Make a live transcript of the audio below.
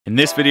In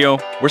this video,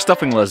 we're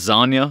stuffing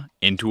lasagna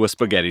into a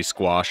spaghetti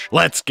squash.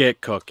 Let's get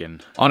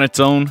cooking. On its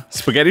own,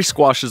 spaghetti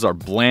squashes are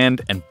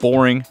bland and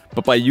boring,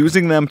 but by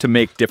using them to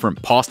make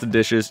different pasta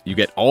dishes, you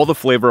get all the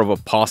flavor of a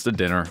pasta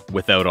dinner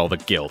without all the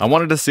guilt. I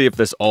wanted to see if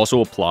this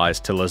also applies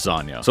to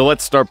lasagna. So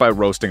let's start by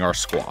roasting our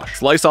squash.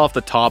 Slice off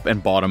the top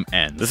and bottom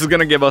ends. This is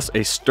gonna give us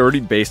a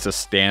sturdy base to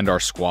stand our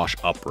squash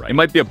upright. It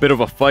might be a bit of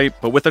a fight,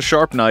 but with a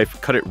sharp knife,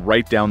 cut it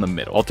right down the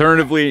middle.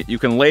 Alternatively, you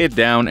can lay it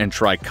down and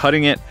try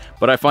cutting it,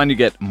 but I find you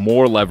get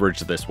more leverage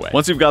this way.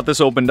 Once you've got this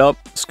opened up,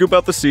 scoop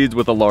out the seeds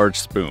with a large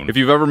spoon. If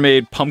you've ever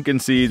made pumpkin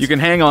seeds, you can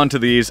hang on to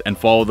these and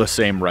follow the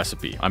same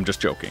recipe. I'm just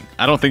joking.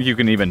 I don't think you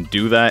can even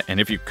do that, and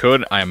if you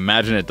could, I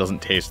imagine it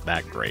doesn't taste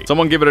that great.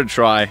 Someone give it a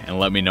try and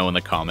let me know in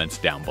the comments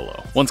down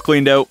below. Once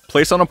cleaned out,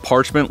 place on a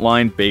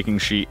parchment-lined baking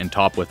sheet and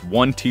top with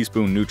 1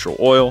 teaspoon neutral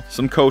oil,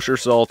 some kosher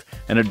salt,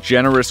 and a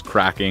generous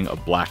cracking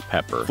of black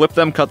pepper. Flip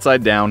them cut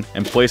side down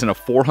and place in a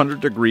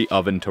 400-degree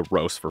oven to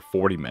roast for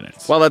 40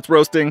 minutes. While that's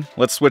roasting,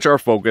 let's switch our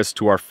focus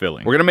to our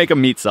filling. We're gonna make a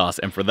meat sauce,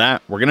 and for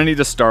that, we're gonna need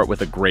to start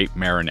with a great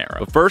marinara.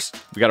 But first,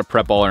 we gotta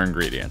prep all our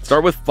ingredients.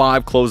 Start with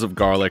 5 cloves of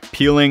garlic,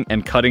 peeling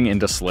and cutting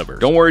into slivers.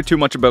 Don't worry too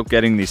much about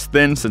getting these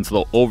thin since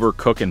they'll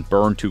overcook and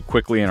burn too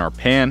quickly in our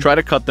pan. Try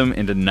to cut them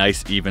into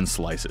nice even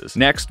slices.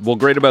 Next, we'll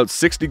grate about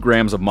 60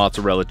 grams of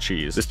mozzarella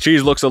cheese. This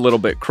cheese looks a little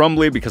bit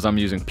crumbly because I'm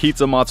using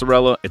pizza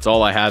mozzarella. It's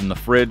all I had in the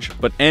fridge,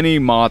 but any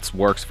mozz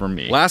works for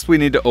me. Last, we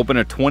need to open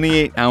a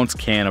 28-ounce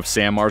can of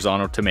San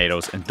Marzano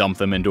tomatoes and dump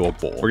them into a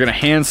bowl. We're gonna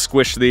hand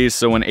squish these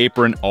so an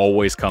apron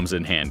always comes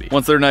in handy.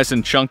 Once they're nice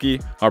and chunky,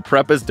 our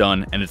prep is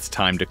done and it's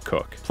time to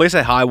cook. Place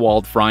a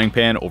high-walled frying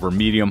pan over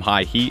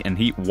medium-high heat and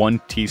heat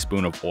 1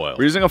 teaspoon of oil.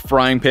 We're using a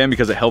frying pan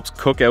because it helps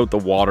cook out the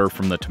water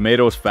from the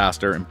tomatoes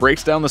faster and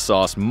breaks down the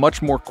sauce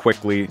much more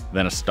quickly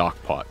than a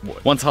stock pot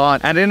would. Once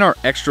hot, add in our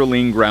extra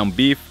lean ground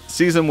beef,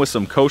 season with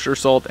some kosher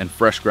salt and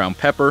fresh ground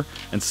pepper,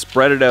 and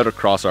spread it out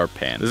across our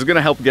pan. This is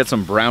gonna help get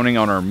some browning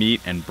on our meat,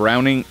 and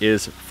browning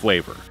is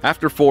flavor.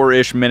 After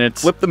 4-ish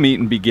minutes, flip the meat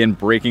and begin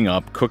breaking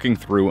up, cooking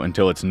through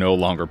until it's no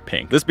longer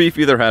pink. This beef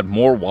either had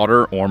more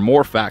water or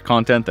more fat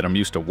content than I'm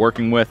used to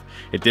working with.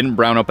 It didn't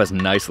brown up as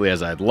nicely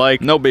as I'd like.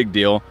 No big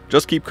deal,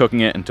 just keep cooking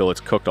it until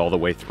it's cooked all the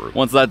way through.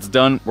 Once that's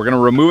done, we're gonna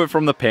remove it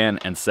from the pan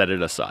and set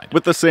it aside.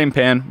 With the same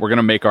pan, we're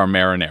gonna make our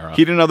marinara.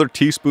 Heat another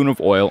teaspoon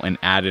of oil and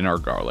add in our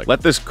garlic.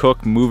 Let this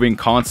cook, moving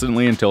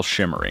constantly until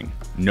shimmering.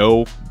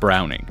 No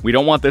browning. We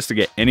don't want this to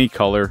get any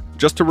color,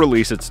 just to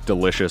release its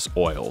delicious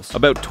oils.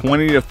 About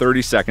 20 to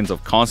 30 seconds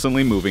of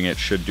constantly moving it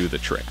should do the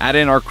trick. Add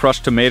in our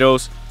crushed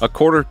tomatoes, a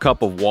 1/4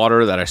 cup of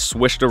water that I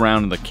swished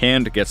around in the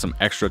can to get some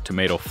extra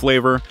tomato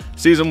flavor,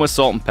 season with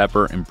salt and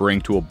pepper, and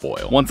bring to a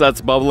boil. Once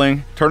that's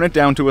bubbling, turn it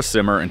down to a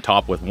simmer and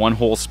top with 1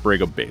 whole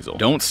sprig of basil.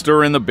 Don't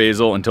stir in the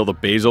basil until the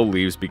basil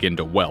leaves begin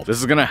to welt. This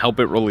is gonna help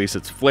it release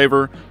its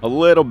flavor a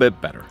little bit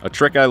better. A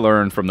trick I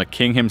learned from the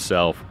king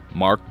himself,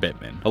 Mark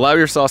Bittman. Allow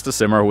your sauce to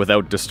simmer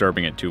without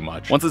disturbing it too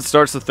much. Once it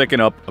starts to thicken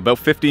up, about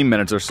 15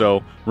 minutes or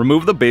so,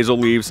 remove the basil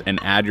leaves and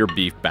add your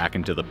beef back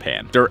into the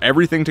pan. Stir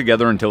everything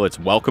together until it's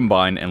well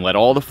combined and let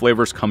all the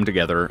flavors come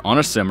together on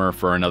a simmer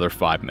for another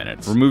 5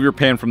 minutes. Remove your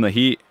pan from the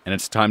heat and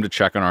it's time to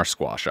check on our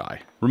squash eye.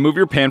 Remove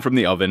your pan from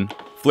the oven,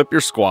 flip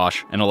your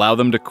squash, and allow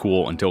them to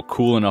cool until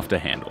cool enough to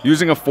handle.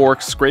 Using a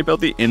fork, scrape out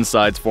the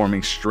insides,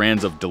 forming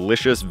strands of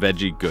delicious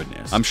veggie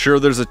goodness. I'm sure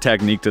there's a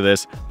technique to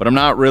this, but I'm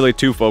not really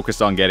too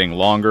focused on getting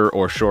longer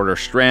or shorter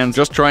strands,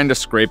 just trying to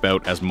scrape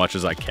out as much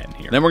as I can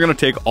here. Then we're gonna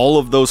take all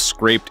of those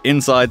scraped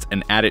insides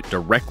and add it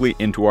directly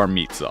into our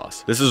meat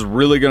sauce. This is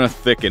really gonna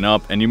thicken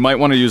up, and you might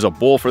wanna use a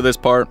bowl for this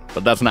part,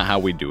 but that's not how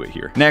we do it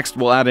here. Next,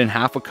 we'll add in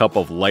 1/2 cup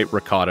of light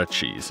ricotta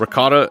cheese.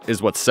 Ricotta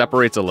is what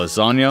separates a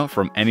lasagna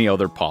from any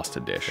other pasta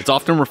dish. It's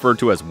often referred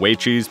to as whey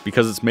cheese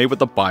because it's made with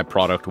the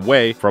byproduct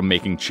whey from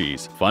making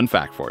cheese. Fun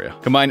fact for you.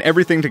 Combine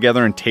everything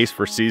together and taste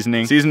for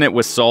seasoning. Season it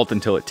with salt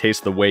until it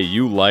tastes the way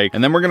you like,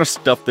 and then we're gonna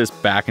stuff this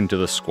back into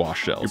the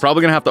squash shells. You're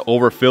probably gonna have to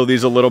overfill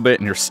these a little bit,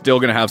 and you're still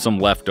gonna have some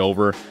left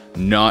over.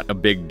 Not a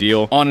big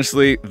deal.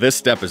 Honestly, this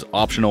step is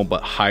optional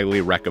but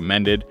highly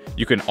recommended.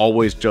 You can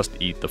always just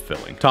eat the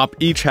filling. Top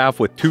each half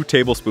with 2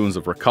 tablespoons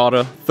of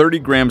ricotta, 30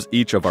 grams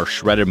each of our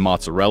shredded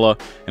mozzarella,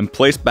 and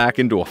place back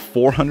into a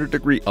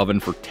 400-degree oven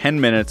for 10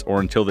 minutes or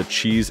until the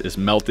cheese is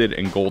melted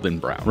and golden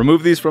brown.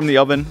 Remove these from the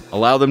oven,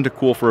 allow them to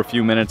cool for a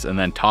few minutes, and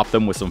then top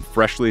them with some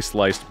freshly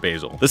sliced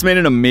basil. This made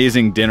an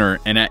amazing dinner,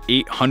 and at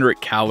 800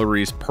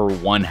 calories per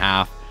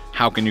 1/2,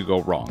 how can you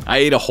go wrong? I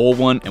ate a whole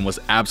one and was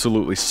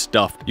absolutely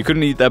stuffed. You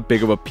couldn't eat that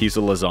big of a piece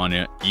of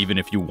lasagna even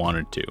if you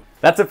wanted to.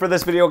 That's it for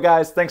this video,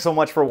 guys. Thanks so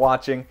much for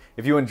watching.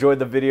 If you enjoyed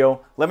the video,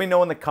 let me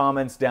know in the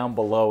comments down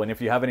below. And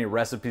if you have any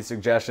recipe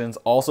suggestions,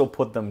 also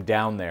put them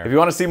down there. If you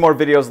want to see more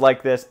videos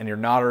like this and you're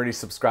not already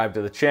subscribed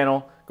to the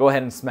channel, go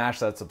ahead and smash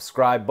that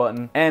subscribe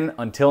button. And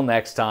until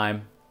next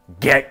time,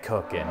 get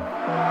cooking.